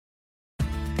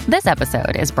This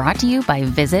episode is brought to you by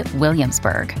Visit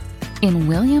Williamsburg. In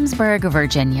Williamsburg,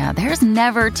 Virginia, there's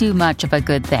never too much of a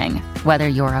good thing. Whether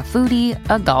you're a foodie,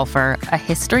 a golfer, a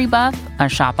history buff, a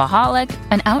shopaholic,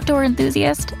 an outdoor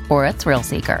enthusiast, or a thrill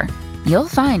seeker, you'll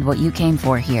find what you came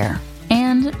for here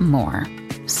and more.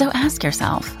 So ask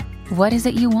yourself, what is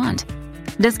it you want?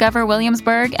 Discover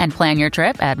Williamsburg and plan your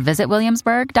trip at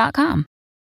visitwilliamsburg.com.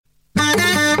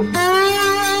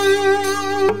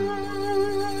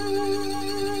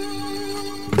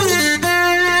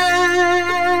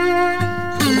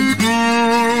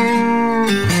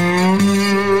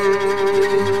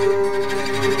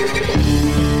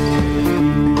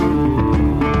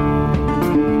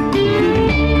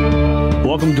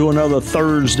 Welcome to another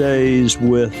Thursdays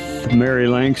with Mary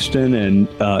Langston and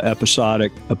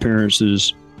episodic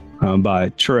appearances by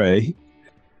Trey.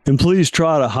 And please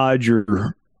try to hide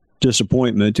your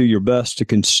disappointment. Do your best to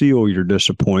conceal your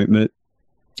disappointment.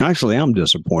 Actually, I'm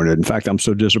disappointed. In fact, I'm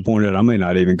so disappointed I may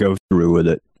not even go through with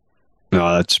it.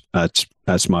 No,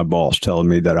 that's my boss telling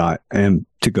me that I am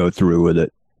to go through with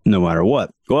it no matter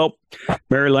what. Well,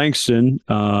 Mary Langston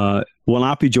will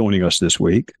not be joining us this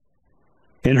week.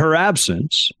 In her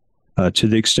absence, to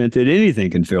the extent that anything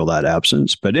can fill that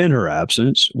absence, but in her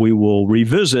absence, we will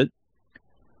revisit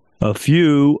a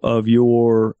few of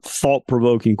your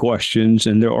thought-provoking questions,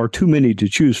 and there are too many to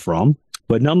choose from.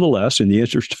 But nonetheless, in the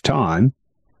interest of time,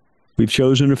 we've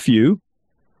chosen a few.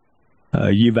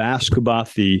 You've asked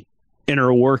about the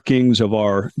inner workings of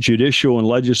our judicial and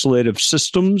legislative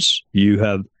systems. You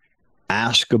have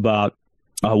asked about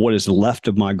what is left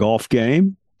of my golf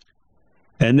game.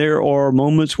 And there are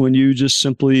moments when you just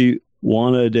simply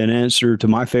wanted an answer to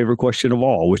my favorite question of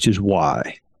all, which is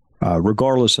why,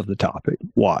 regardless of the topic,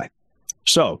 why?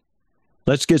 So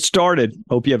let's get started.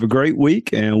 Hope you have a great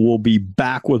week, and we'll be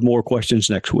back with more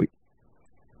questions next week.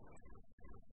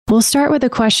 We'll start with a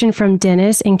question from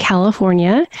Dennis in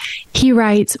California. He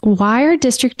writes, why are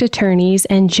district attorneys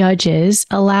and judges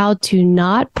allowed to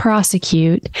not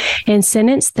prosecute and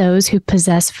sentence those who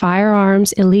possess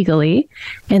firearms illegally?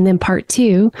 And then part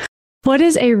 2, what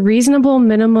is a reasonable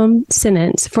minimum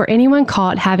sentence for anyone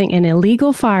caught having an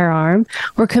illegal firearm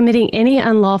or committing any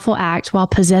unlawful act while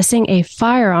possessing a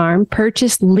firearm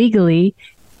purchased legally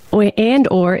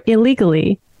or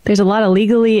illegally? There's a lot of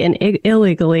legally and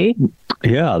illegally.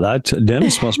 Yeah,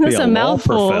 Dennis must be a law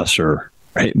professor.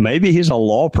 Maybe he's a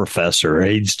law professor.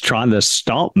 He's trying to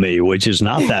stump me, which is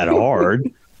not that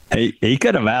hard. He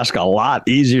could have asked a lot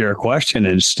easier question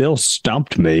and still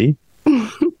stumped me.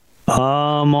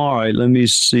 All right, let me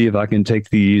see if I can take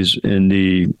these in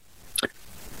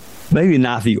maybe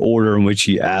not the order in which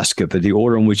he asked it, but the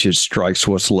order in which it strikes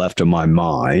what's left of my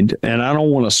mind. And I don't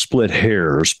want to split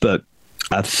hairs, but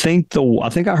I think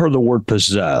I heard the word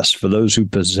possess for those who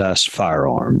possess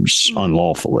firearms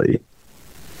unlawfully.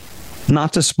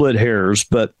 Not to split hairs,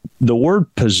 but the word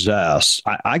possess,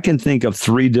 I can think of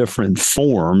 3 different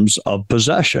forms of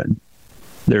possession.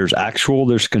 There's actual,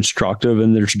 there's constructive,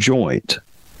 and there's joint.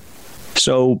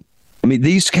 So, I mean,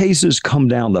 these cases come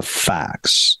down to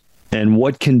facts and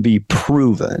what can be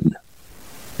proven.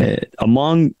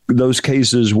 Among those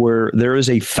cases where there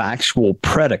is a factual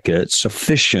predicate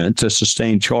sufficient to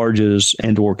sustain charges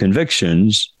and or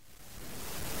convictions,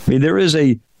 I mean, there is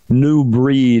a new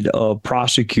breed of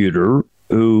prosecutor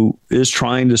who is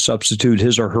trying to substitute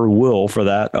his or her will for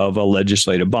that of a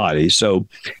legislative body. So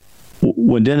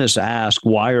when Dennis asked,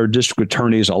 why are district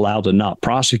attorneys allowed to not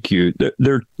prosecute,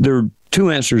 there are 2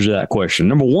 answers to that question.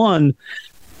 Number one,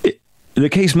 the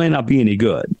case may not be any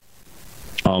good.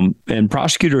 And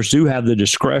prosecutors do have the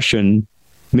discretion.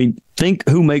 I mean, think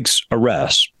who makes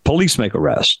arrests. Police make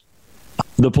arrests.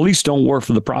 The police don't work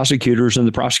for the prosecutors, and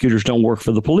the prosecutors don't work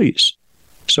for the police.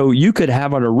 So you could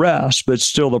have an arrest, but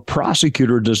still the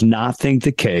prosecutor does not think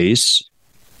the case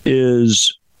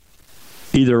is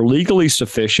either legally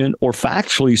sufficient or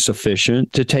factually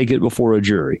sufficient to take it before a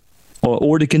jury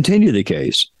or to continue the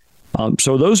case.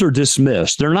 So those are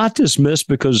dismissed. They're not dismissed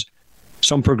because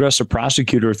some progressive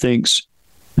prosecutor thinks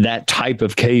that type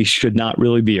of case should not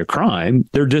really be a crime.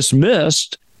 They're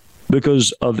dismissed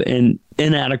because of an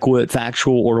inadequate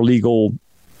factual or legal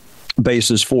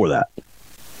basis for that.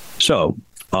 So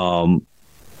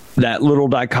that little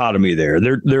dichotomy there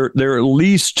are at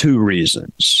least 2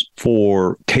 reasons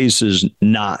for cases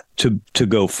not to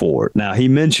go forward. Now, he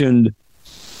mentioned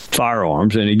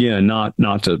firearms, and again, not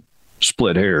to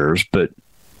split hairs, but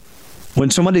when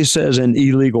somebody says an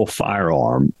illegal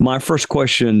firearm, my first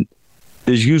question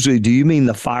is usually, do you mean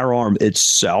the firearm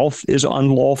itself is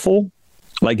unlawful?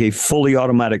 Like a fully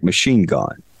automatic machine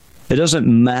gun. It doesn't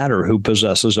matter who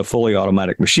possesses a fully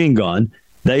automatic machine gun.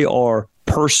 They are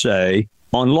per se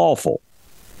unlawful.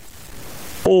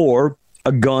 Or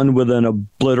a gun with an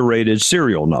obliterated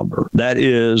serial number. That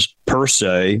is, per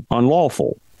se,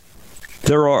 unlawful.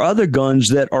 There are other guns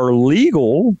that are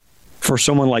legal for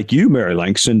someone like you, Mary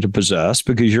Langston, to possess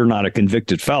because you're not a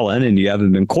convicted felon and you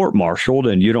haven't been court-martialed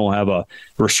and you don't have a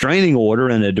restraining order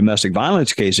in a domestic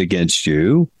violence case against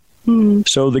you.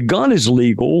 So the gun is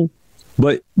legal,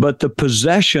 but the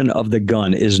possession of the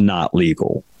gun is not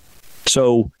legal.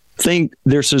 So think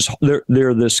there's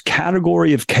this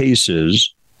category of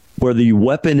cases where the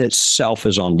weapon itself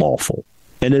is unlawful.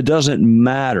 And it doesn't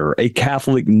matter. A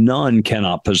Catholic nun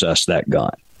cannot possess that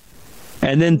gun.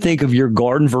 And then think of your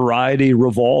garden variety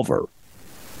revolver.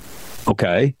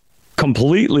 Okay.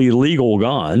 Completely legal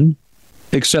gun,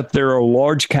 except there are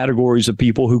large categories of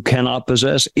people who cannot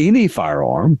possess any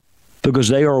firearm because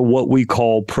they are what we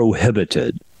call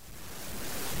prohibited.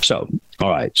 So, all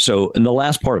right. So in the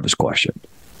last part of his question,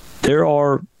 there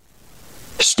are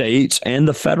states and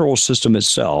the federal system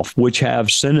itself, which have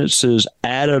sentences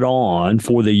added on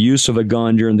for the use of a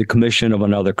gun during the commission of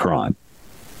another crime.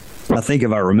 I think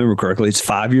if I remember correctly, it's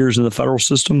 5 years in the federal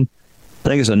system. I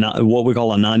think it's what we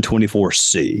call a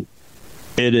 924C.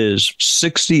 It is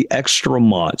 60 extra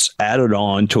months added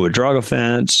on to a drug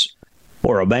offense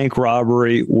or a bank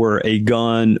robbery where a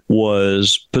gun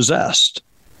was possessed,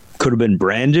 could have been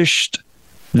brandished.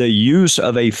 The use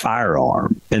of a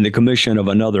firearm in the commission of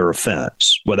another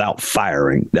offense without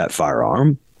firing that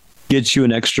firearm gets you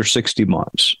an extra 60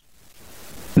 months.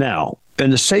 Now, in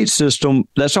the state system,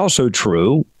 that's also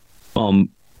true.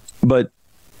 But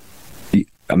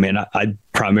I mean, I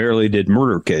primarily did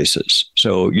murder cases.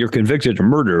 So you're convicted of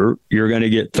murder, you're going to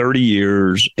get 30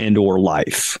 years and or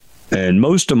life. And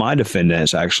most of my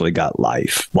defendants actually got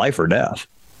life or death.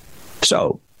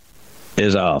 So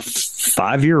is a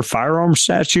 5-year firearm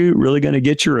statute really going to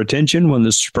get your attention when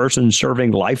this person's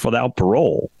serving life without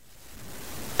parole?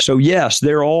 So yes,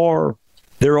 there are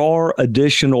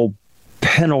additional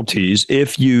penalties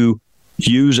if you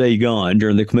use a gun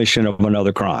during the commission of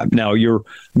another crime. Now, you're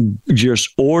just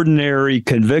ordinary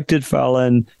convicted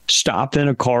felon stopped in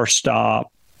a car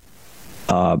stop,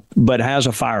 but has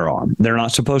a firearm. They're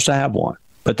not supposed to have one,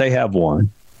 but they have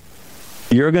one.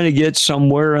 You're going to get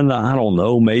somewhere in the, I don't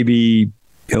know, maybe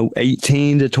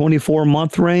 18 to 24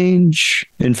 month range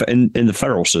in the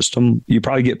federal system. You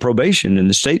probably get probation in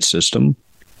the state system.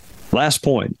 Last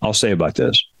point I'll say about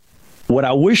this. What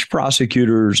I wish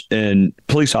prosecutors and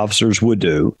police officers would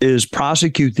do is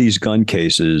prosecute these gun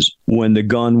cases when the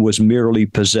gun was merely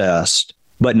possessed,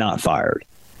 but not fired,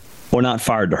 or not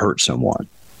fired to hurt someone.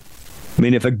 I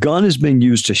mean, if a gun has been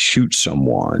used to shoot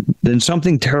someone, then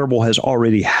something terrible has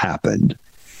already happened.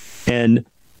 And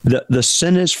the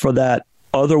sentence for that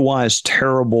otherwise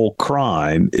terrible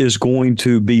crime is going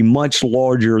to be much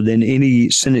larger than any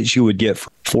sentence you would get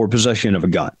for possession of a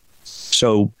gun.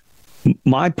 So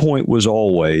my point was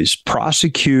always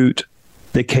prosecute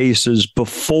the cases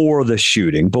before the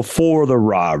shooting, before the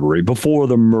robbery, before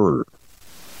the murder.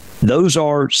 Those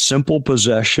are simple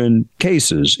possession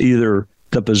cases, either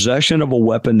the possession of a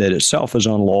weapon that itself is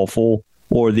unlawful,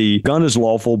 or the gun is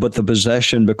lawful, but the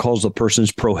possession because the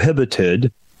person's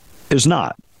prohibited is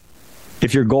not.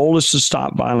 If your goal is to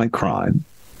stop violent crime,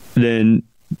 then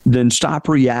stop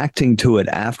reacting to it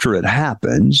after it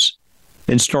happens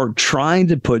and start trying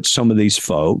to put some of these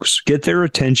folks, get their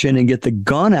attention and get the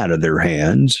gun out of their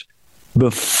hands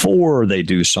before they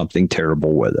do something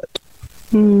terrible with it.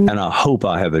 And I hope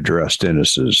I have addressed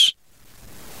Dennis's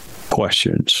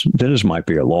questions. Dennis might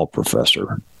be a law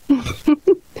professor.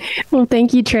 Well,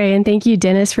 thank you, Trey, and thank you,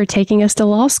 Dennis, for taking us to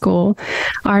law school.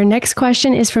 Our next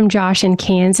question is from Josh in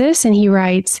Kansas, and he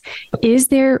writes, is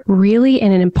there really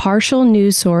an impartial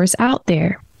news source out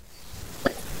there?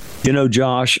 You know,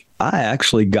 Josh, I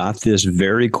actually got this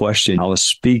very question. I was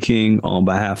speaking on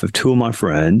behalf of two of my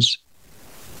friends.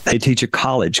 They teach a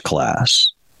college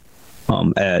class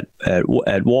at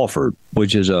Wofford,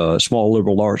 which is a small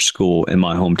liberal arts school in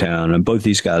my hometown. And both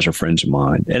these guys are friends of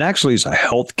mine. It actually is a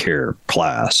healthcare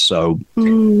class. So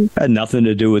it had nothing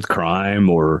to do with crime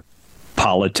or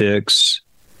politics.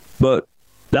 But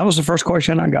that was the first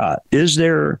question I got. Is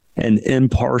there an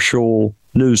impartial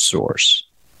news source?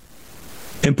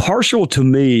 Impartial to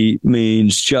me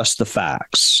means just the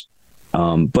facts.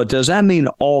 But does that mean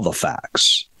all the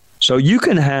facts? So you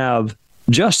can have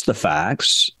just the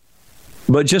facts,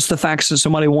 but just the facts that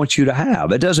somebody wants you to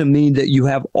have. It doesn't mean that you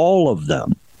have all of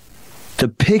them. The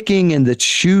picking and the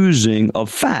choosing of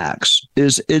facts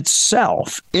is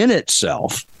itself, in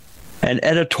itself, an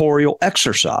editorial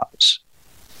exercise.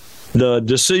 The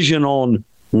decision on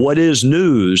what is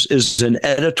news is an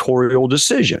editorial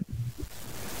decision.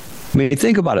 I mean,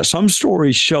 think about it. Some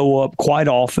stories show up quite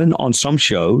often on some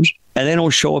shows, and they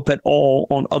don't show up at all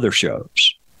on other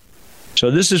shows. So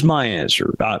this is my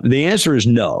answer. The answer is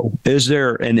no. Is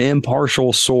there an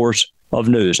impartial source of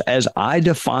news? As I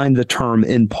define the term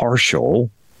impartial,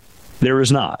 there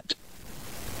is not.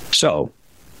 So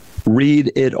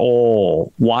read it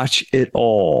all. Watch it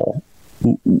all.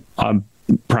 I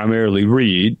primarily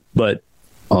read, but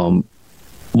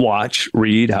watch,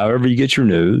 read, however you get your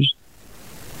news.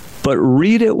 But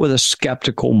read it with a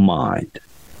skeptical mind.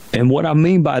 And what I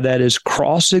mean by that is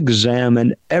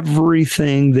cross-examine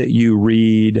everything that you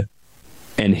read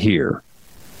and hear.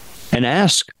 And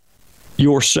ask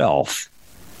yourself,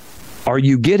 are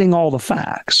you getting all the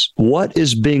facts? What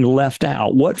is being left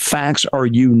out? What facts are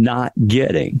you not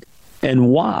getting?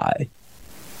 And why?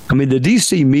 I mean, the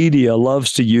DC media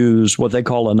loves to use what they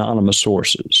call anonymous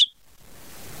sources.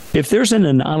 If there's an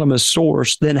anonymous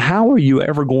source, then how are you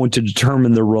ever going to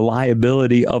determine the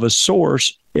reliability of a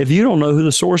source if you don't know who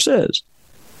the source is?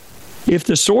 If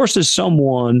the source is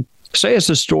someone, say it's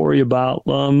a story about,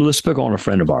 let's pick on a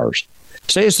friend of ours.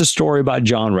 Say it's a story about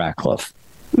John Ratcliffe.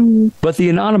 Mm-hmm. But the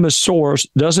anonymous source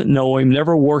doesn't know him,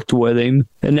 never worked with him,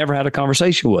 and never had a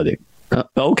conversation with him.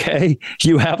 Okay,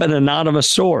 you have an anonymous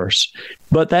source,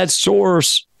 but that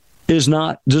source is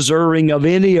not deserving of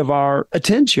any of our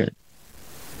attention.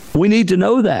 We need to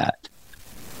know that.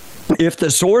 If the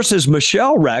source is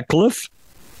Michelle Ratcliffe,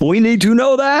 we need to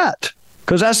know that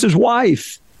because that's his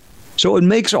wife. So it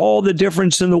makes all the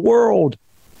difference in the world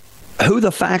who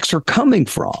the facts are coming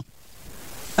from.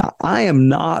 I am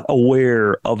not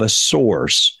aware of a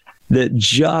source that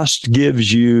just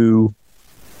gives you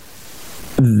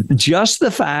just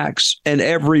the facts and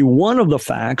every one of the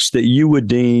facts that you would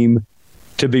deem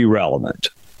to be relevant.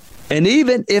 And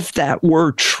even if that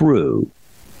were true,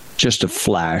 just to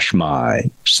flash my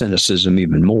cynicism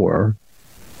even more,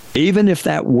 even if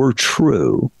that were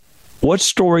true, what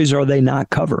stories are they not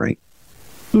covering?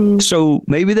 So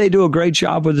maybe they do a great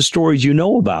job with the stories you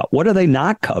know about. What are they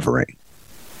not covering?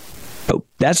 So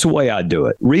that's the way I do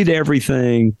it. Read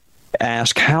everything.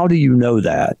 Ask, how do you know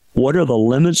that? What are the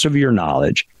limits of your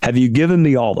knowledge? Have you given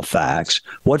me all the facts?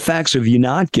 What facts have you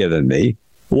not given me?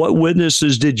 What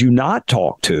witnesses did you not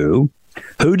talk to?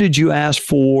 Who did you ask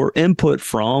for input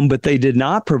from, but they did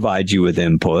not provide you with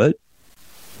input?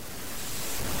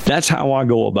 That's how I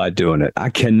go about doing it. I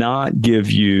cannot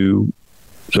give you,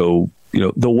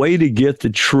 the way to get the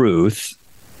truth,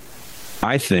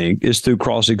 I think, is through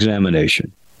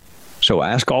cross-examination. So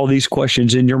ask all these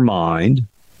questions in your mind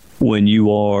when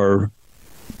you are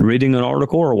reading an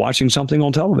article or watching something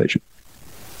on television.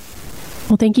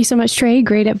 Well, thank you so much, Trey.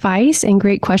 Great advice and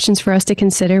great questions for us to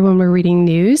consider when we're reading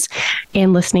news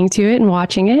and listening to it and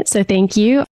watching it. So thank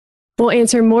you. We'll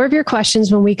answer more of your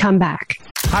questions when we come back.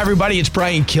 Hi, everybody. It's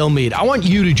Brian Kilmeade. I want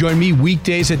you to join me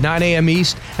weekdays at 9 a.m.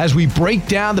 East as we break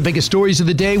down the biggest stories of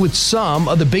the day with some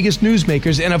of the biggest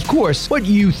newsmakers and, of course, what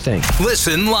you think.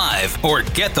 Listen live or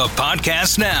get the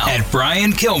podcast now at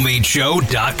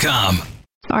briankilmeadshow.com.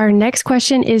 Our next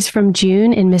question is from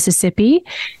June in Mississippi.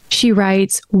 She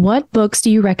writes, what books do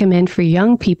you recommend for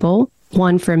young people?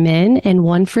 One for men and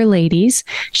one for ladies.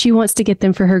 She wants to get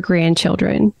them for her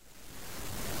grandchildren.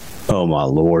 Oh, my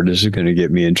Lord, this is going to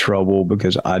get me in trouble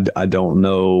because I don't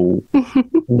know.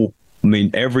 I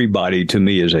mean, everybody to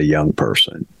me is a young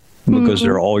person because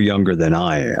they're all younger than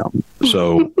I am.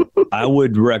 So I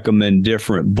would recommend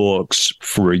different books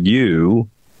for you,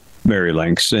 Mary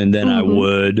Langston, than I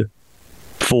would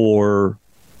for,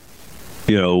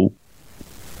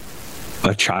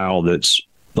 a child that's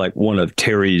like one of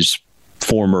Terry's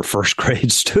former first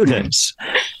grade students.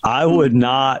 I would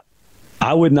not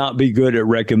be good at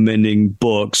recommending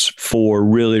books for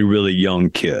really, really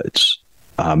young kids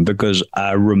because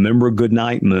I remember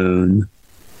Goodnight Moon,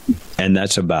 and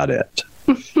that's about it.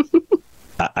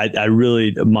 I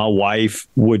really, my wife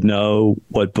would know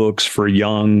what books for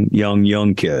young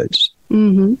kids.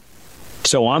 Mm-hmm.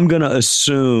 So I'm going to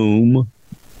assume,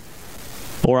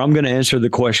 or I'm going to answer the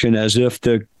question as if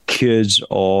the kids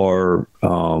are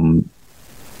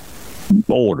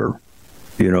older,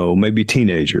 maybe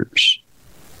teenagers.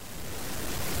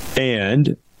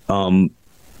 And I'm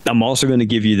also going to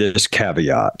give you this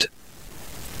caveat.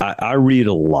 I read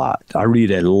a lot. I read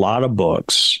a lot of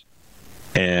books.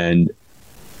 And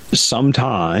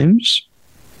sometimes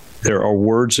there are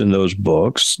words in those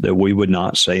books that we would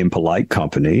not say in polite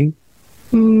company.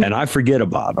 And I forget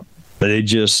about them. But it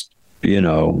just,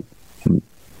 well,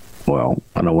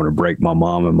 I don't want to break my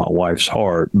mom and my wife's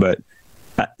heart, but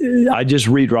I just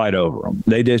read right over them.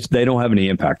 They don't have any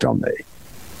impact on me.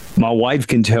 My wife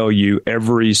can tell you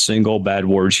every single bad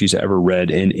word she's ever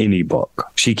read in any book.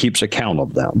 She keeps account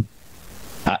of them.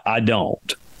 I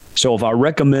don't. So if I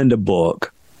recommend a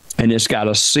book and it's got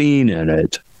a scene in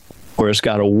it, or it's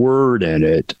got a word in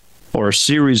it, or a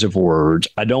series of words,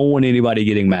 I don't want anybody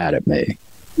getting mad at me.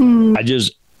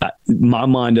 My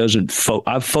mind doesn't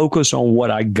I focus on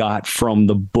what I got from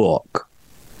the book,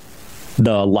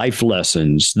 the life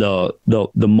lessons, the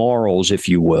morals, if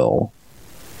you will.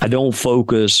 I don't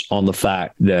focus on the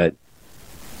fact that,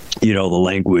 the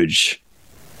language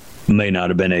may not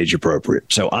have been age appropriate.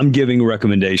 So I'm giving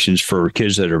recommendations for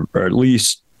kids that are at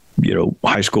least,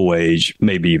 high school age,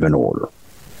 maybe even older.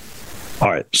 All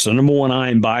right. So number one,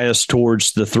 I am biased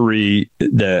towards the three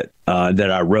that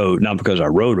I wrote, not because I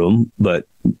wrote them, but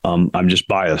I'm just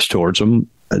biased towards them.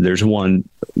 There's one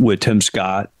with Tim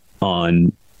Scott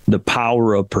on the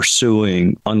power of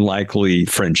pursuing unlikely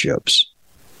friendships.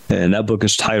 And that book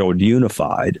is titled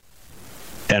Unified.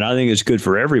 And I think it's good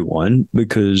for everyone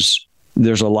because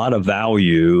there's a lot of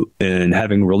value in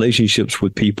having relationships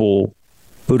with people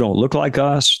who don't look like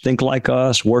us, think like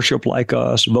us, worship like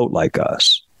us, vote like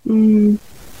us. I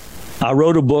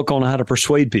wrote a book on how to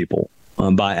persuade people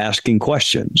by asking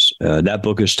questions. That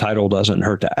book is titled Doesn't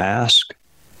Hurt to Ask.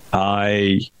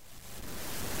 That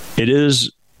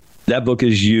book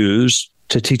is used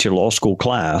to teach a law school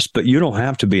class, but you don't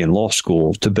have to be in law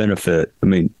school to benefit,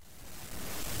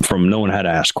 from knowing how to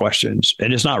ask questions.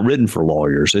 And it's not written for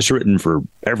lawyers. It's written for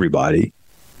everybody.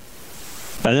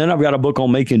 And then I've got a book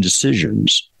on making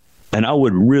decisions. And I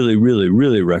would really, really,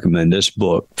 really recommend this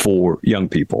book for young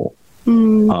people.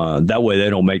 That way they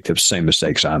don't make the same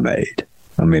mistakes I made.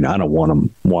 I don't want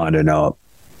them winding up,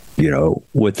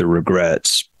 with the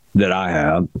regrets that I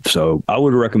have. So I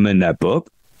would recommend that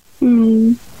book.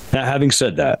 Now, having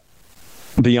said that,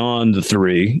 beyond the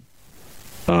three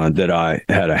that I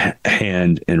had a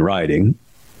hand in writing,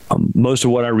 most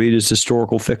of what I read is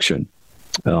historical fiction.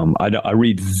 I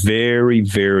read very,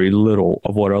 very little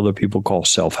of what other people call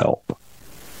self-help.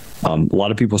 A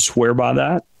lot of people swear by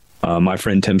that. My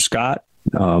friend Tim Scott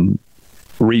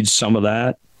reads some of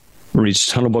that, reads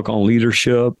a ton of book on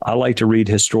leadership. I like to read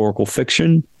historical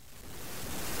fiction.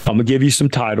 I'm going to give you some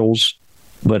titles,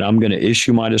 but I'm going to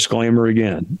issue my disclaimer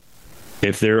again.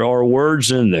 If there are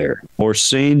words in there or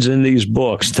scenes in these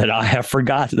books that I have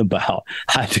forgotten about,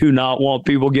 I do not want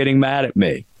people getting mad at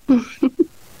me.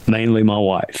 Mainly my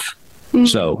wife.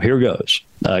 So here goes.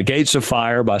 Gates of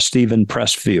Fire by Stephen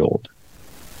Pressfield.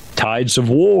 Tides of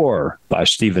War by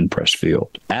Stephen Pressfield.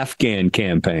 Afghan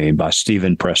Campaign by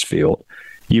Stephen Pressfield.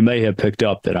 You may have picked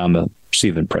up that I'm a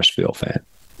Stephen Pressfield fan.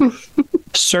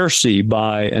 Circe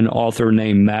by an author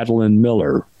named Madeline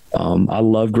Miller. I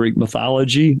love Greek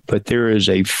mythology, but there is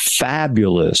a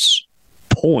fabulous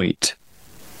point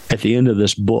at the end of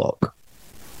this book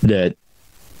that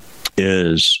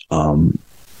is,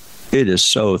 it is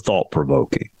so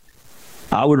thought-provoking.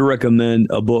 I would recommend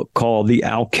a book called The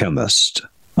Alchemist,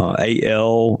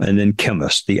 A-L and then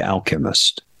Chemist, The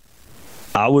Alchemist.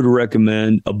 I would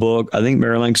recommend a book, I think,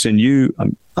 Mary Langston,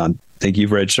 I think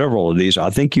you've read several of these. I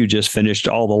think you just finished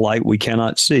All the Light We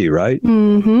Cannot See, right?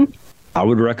 Mm-hmm. I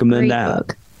would recommend Great that.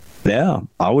 book. Yeah,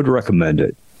 I would recommend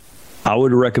it. I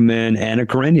would recommend Anna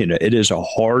Karenina. It is a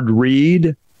hard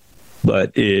read,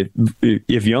 but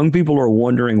if young people are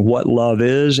wondering what love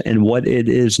is and what it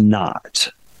is not,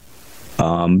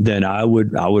 then I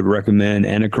would recommend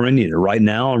Anna Karenina. Right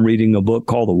now, I'm reading a book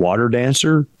called The Water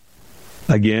Dancer.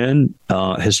 Again,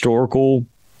 historical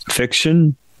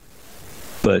fiction,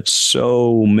 but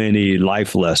so many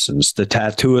life lessons. The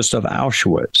Tattooist of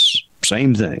Auschwitz,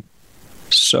 same thing.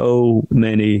 So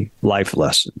many life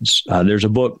lessons. There's a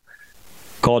book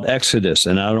called Exodus,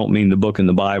 and I don't mean the book in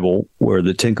the Bible where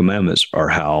the Ten Commandments are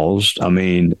housed. I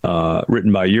mean,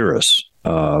 written by Eurus,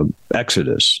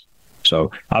 Exodus.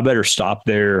 So I better stop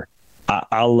there.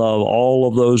 I love all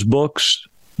of those books.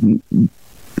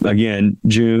 Again,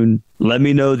 June, let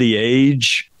me know the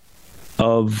age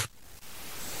of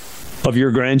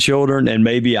your grandchildren, and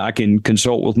maybe I can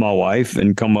consult with my wife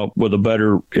and come up with a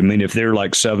better, if they're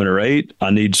like 7 or 8,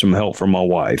 I need some help from my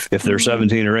wife. If they're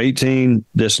 17 or 18,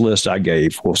 this list I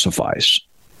gave will suffice.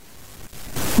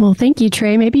 Well, thank you,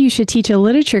 Trey. Maybe you should teach a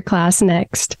literature class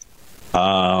next.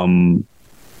 Because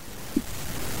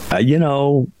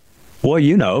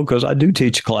I do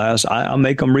teach a class. I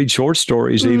make them read short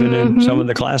stories, even in some of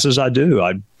the classes I do.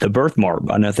 The Birthmark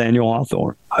by Nathaniel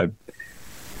Hawthorne.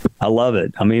 I love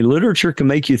it. Literature can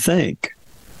make you think.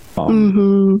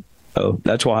 So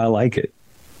that's why I like it.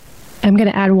 I'm going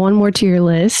to add one more to your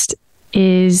list.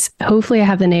 Hopefully I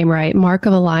have the name right, Mark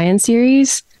of a Lion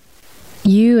series.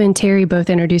 You and Terry both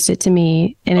introduced it to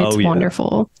me, and it's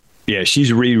wonderful. Yeah,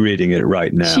 she's rereading it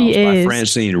right now. She is. By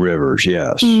Francine Rivers,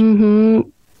 yes. Mm-hmm.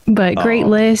 But great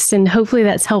list, and hopefully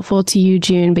that's helpful to you,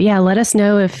 June. But yeah, let us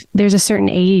know if there's a certain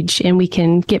age and we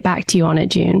can get back to you on it,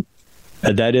 June.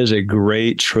 That is a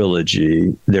great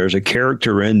trilogy. There's a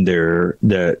character in there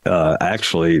that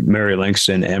actually Mary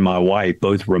Langston and my wife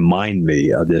both remind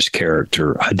me of this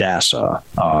character, Hadassah,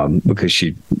 because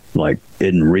she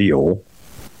isn't real.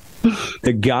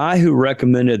 The guy who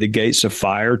recommended The Gates of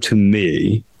Fire to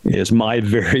me is my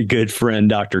very good friend,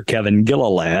 Dr. Kevin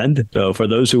Gilliland. So for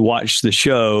those who watch the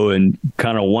show and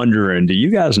kind of wondering, do you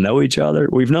guys know each other?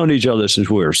 We've known each other since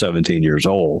we were 17 years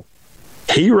old.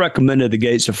 He recommended The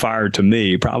Gates of Fire to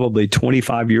me probably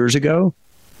 25 years ago.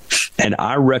 And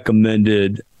I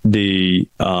recommended the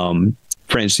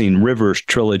Francine Rivers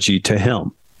trilogy to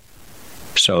him.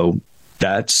 So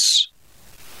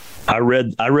I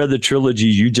read the trilogy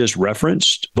you just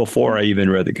referenced before I even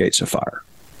read The Gates of Fire.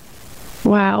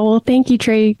 Wow. Well, thank you,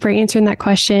 Trey, for answering that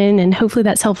question. And hopefully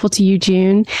that's helpful to you,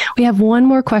 June. We have one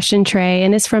more question, Trey,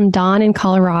 and it's from Don in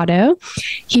Colorado.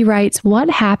 He writes,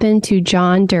 what happened to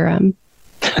John Durham?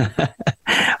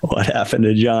 What happened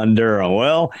to John Durham?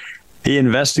 Well, he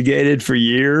investigated for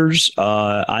years.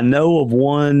 I know of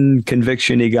one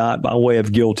conviction he got by way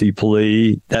of guilty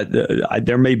plea.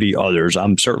 There may be others.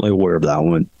 I'm certainly aware of that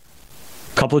one.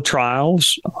 Couple of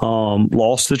trials,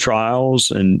 lost the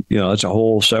trials, and it's a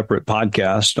whole separate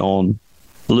podcast on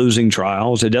losing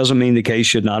trials. It doesn't mean the case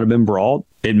should not have been brought.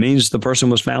 It means the person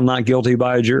was found not guilty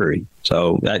by a jury.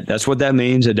 So that's what that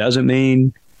means. It doesn't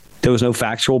mean there was no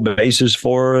factual basis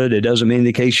for it. It doesn't mean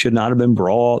the case should not have been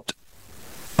brought.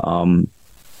 But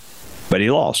he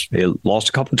lost. He lost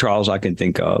a couple of trials I can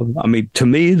think of. I mean, to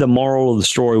me, the moral of the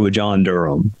story with John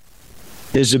Durham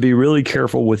is to be really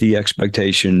careful with the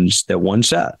expectations that one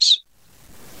sets.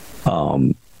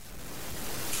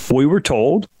 We were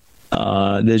told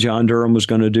that John Durham was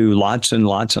going to do lots and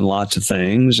lots and lots of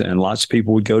things, and lots of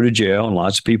people would go to jail, and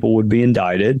lots of people would be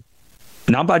indicted.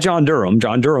 Not by John Durham.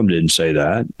 John Durham didn't say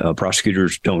that.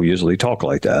 Prosecutors don't usually talk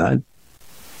like that.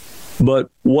 But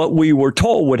what we were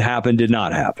told would happen did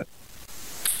not happen.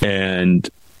 And,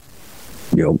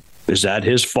 is that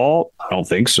his fault? I don't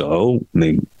think so. I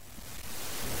mean,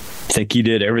 I think he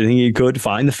did everything he could to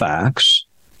find the facts.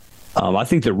 I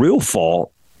think the real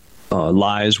fault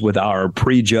lies with our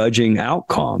prejudging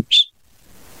outcomes.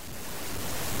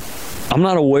 I'm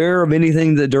not aware of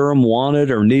anything that Durham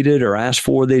wanted or needed or asked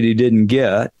for that he didn't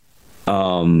get.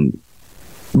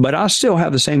 But I still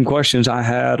have the same questions I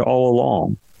had all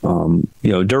along.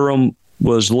 Durham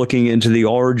was looking into the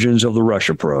origins of the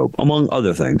Russia probe, among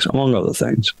other things,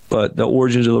 but the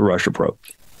origins of the Russia probe.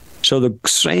 So the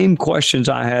same questions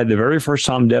I had the very first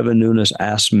time Devin Nunes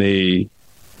asked me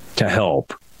to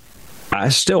help, I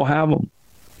still have them,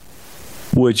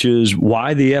 which is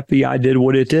why the FBI did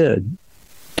what it did.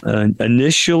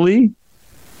 Initially,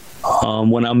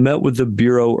 when I met with the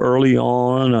Bureau early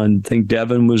on, I think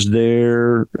Devin was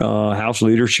there, House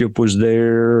leadership was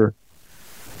there.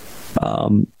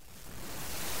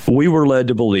 We were led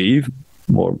to believe,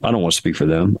 or I don't want to speak for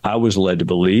them, I was led to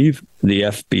believe the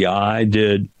FBI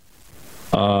did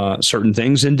certain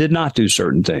things and did not do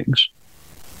certain things.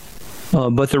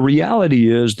 But the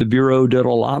reality is the Bureau did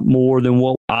a lot more than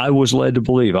what I was led to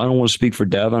believe. I don't want to speak for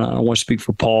Devin. I don't want to speak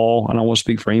for Paul. I don't want to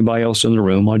speak for anybody else in the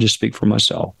room. I just speak for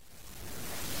myself.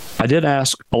 I did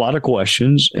ask a lot of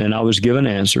questions, and I was given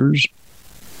answers.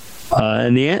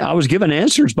 I was given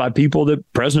answers by people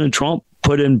that President Trump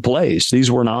put in place.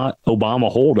 These were not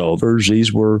Obama holdovers.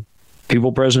 These were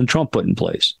people President Trump put in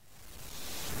place.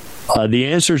 The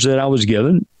answers that I was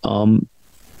given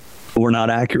were not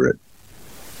accurate.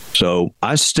 So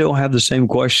I still have the same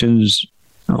questions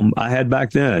I had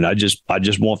back then. I just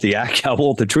want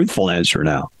the truthful answer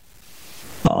now.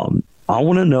 I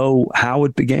want to know how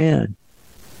it began.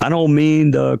 I don't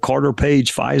mean the Carter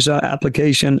Page FISA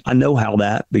application. I know how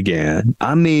that began.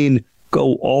 I mean,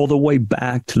 go all the way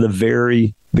back to the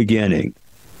very beginning.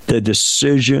 The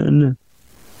decision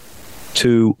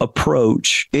to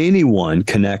approach anyone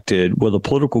connected with a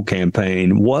political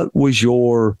campaign. What was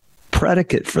your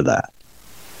predicate for that?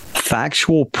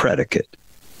 Factual predicate.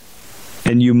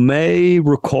 And you may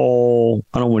recall,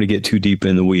 I don't want to get too deep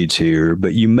in the weeds here,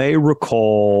 but you may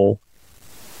recall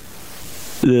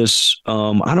this,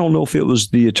 I don't know if it was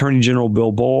the Attorney General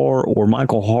Bill Barr or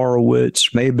Michael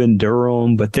Horowitz, may have been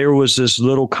Durham, but there was this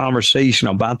little conversation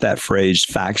about that phrase,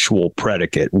 factual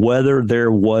predicate, whether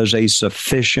there was a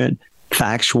sufficient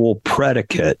factual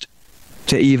predicate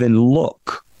to even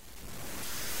look.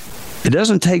 It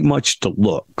doesn't take much to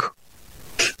look.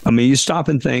 I mean, you stop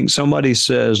and think, somebody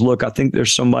says, look, I think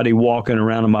there's somebody walking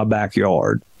around in my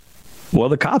backyard. Well,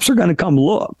 the cops are going to come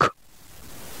look.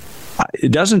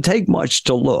 It doesn't take much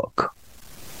to look.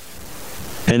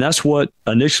 And that's what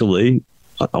initially,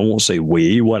 I won't say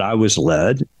what I was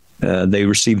led. They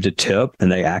received a tip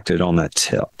and they acted on that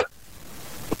tip.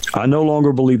 I no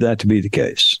longer believe that to be the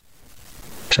case.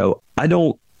 So I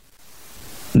don't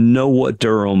know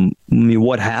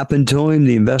what happened to him.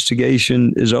 The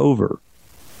investigation is over.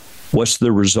 What's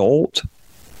the result?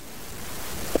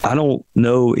 I don't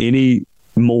know any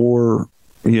more,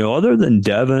 other than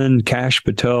Devin, Kash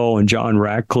Patel, and John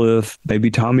Ratcliffe,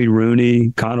 maybe Tommy Rooney,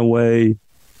 Conaway.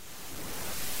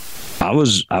 I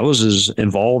was as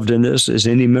involved in this as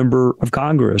any member of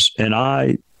Congress, and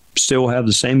I still have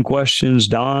the same questions,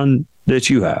 Don, that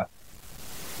you have.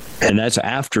 And that's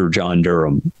after John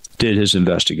Durham did his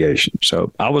investigation.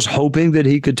 So I was hoping that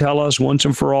he could tell us once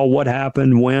and for all what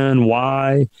happened, when,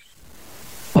 why.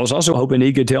 I was also hoping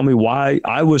he could tell me why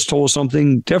I was told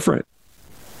something different.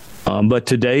 But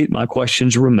to date, my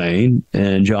questions remain,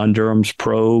 and John Durham's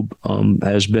probe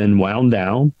has been wound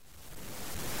down.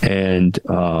 And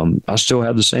I still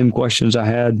have the same questions I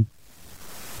had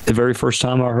the very first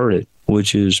time I heard it,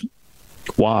 which is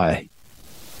why?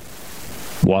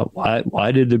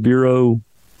 Why did the Bureau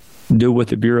do what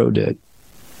the Bureau did?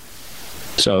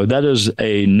 So that is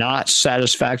a not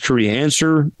satisfactory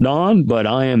answer, Don, but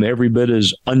I am every bit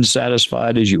as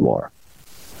unsatisfied as you are.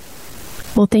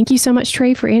 Well, thank you so much,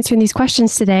 Trey, for answering these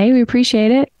questions today. We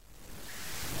appreciate it.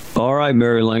 All right,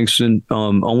 Mary Langston. I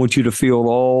want you to field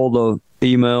all the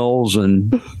emails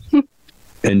and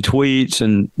tweets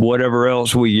and whatever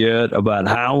else we get about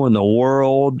how in the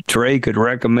world Trey could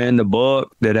recommend a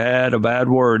book that had a bad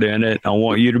word in it. I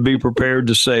want you to be prepared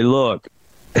to say, look,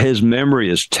 his memory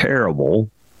is terrible,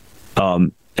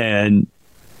 and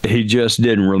he just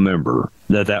didn't remember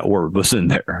that word was in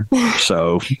there.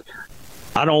 So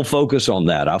I don't focus on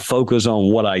that. I focus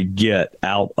on what I get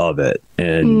out of it.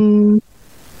 And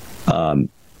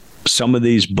some of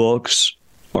these books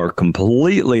are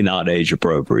completely not age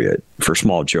appropriate for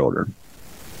small children.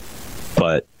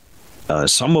 But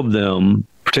some of them,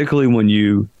 particularly when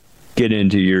you get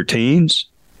into your teens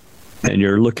and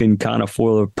you're looking kind of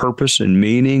for purpose and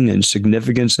meaning and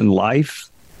significance in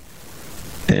life,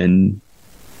 and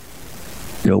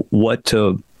what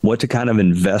to kind of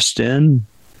invest in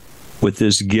with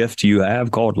this gift you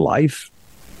have called life,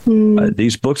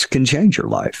 these books can change your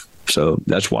life. So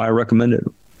that's why I recommended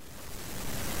them.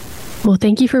 Well,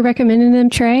 thank you for recommending them,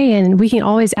 Trey. And we can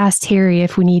always ask Terry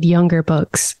if we need younger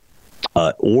books.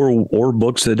 Or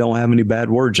books that don't have any bad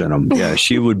words in them. Yeah,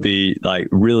 she would be like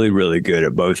really, really good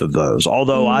at both of those.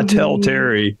 Although I tell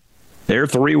Terry there are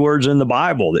 3 words in the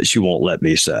Bible that she won't let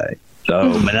me say.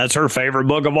 So and that's her favorite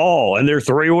book of all. And there are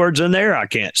 3 words in there I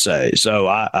can't say. So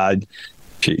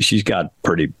she's got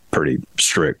pretty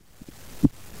strict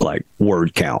like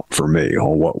word count for me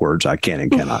on what words I can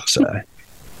and cannot say.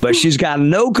 But she's got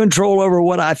no control over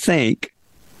what I think.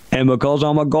 And because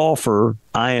I'm a golfer,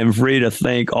 I am free to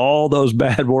think all those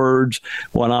bad words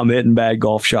when I'm hitting bad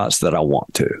golf shots that I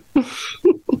want to.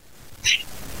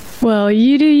 Well,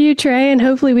 you do you, Trey, and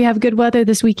hopefully we have good weather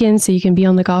this weekend so you can be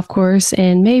on the golf course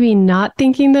and maybe not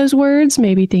thinking those words,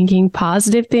 maybe thinking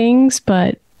positive things,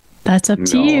 but that's up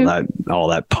to you. All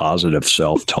that positive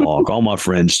self-talk. All my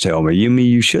friends tell me,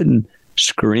 you shouldn't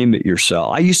scream at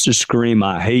yourself. I used to scream,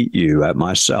 I hate you at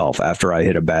myself after I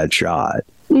hit a bad shot.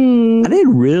 I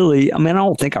didn't really, I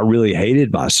don't think I really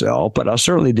hated myself, but I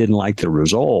certainly didn't like the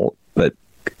result. But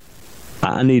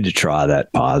I need to try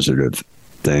that positive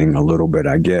thing a little bit,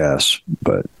 I guess.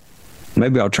 But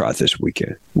maybe I'll try it this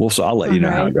weekend. I'll let you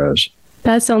know how it goes.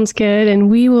 That sounds good.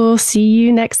 And we will see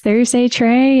you next Thursday,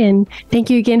 Trey. And thank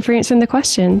you again for answering the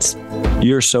questions.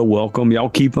 You're so welcome. Y'all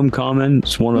keep them coming.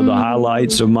 It's one of the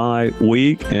highlights of my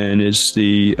week. And it's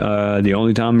the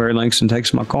only time Mary Langston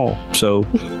takes my call. So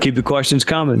keep the questions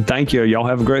coming. Thank you. Y'all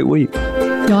have a great week.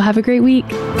 Y'all have a great week.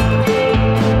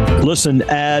 Listen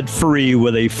ad-free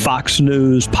with a Fox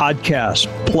News Podcast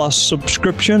Plus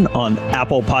subscription on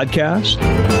Apple Podcasts.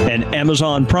 And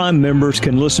Amazon Prime members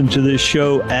can listen to this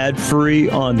show ad-free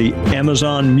on the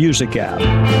Amazon Music app.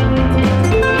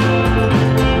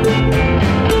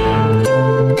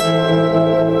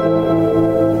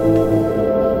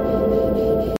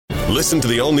 Listen to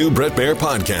the all-new Bret Baier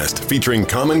podcast featuring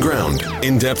Common Ground,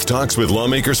 in-depth talks with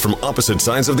lawmakers from opposite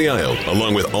sides of the aisle,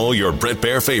 along with all your Bret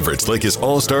Baier favorites like his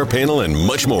all-star panel and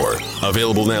much more.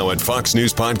 Available now at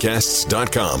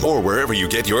foxnewspodcasts.com or wherever you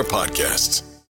get your podcasts.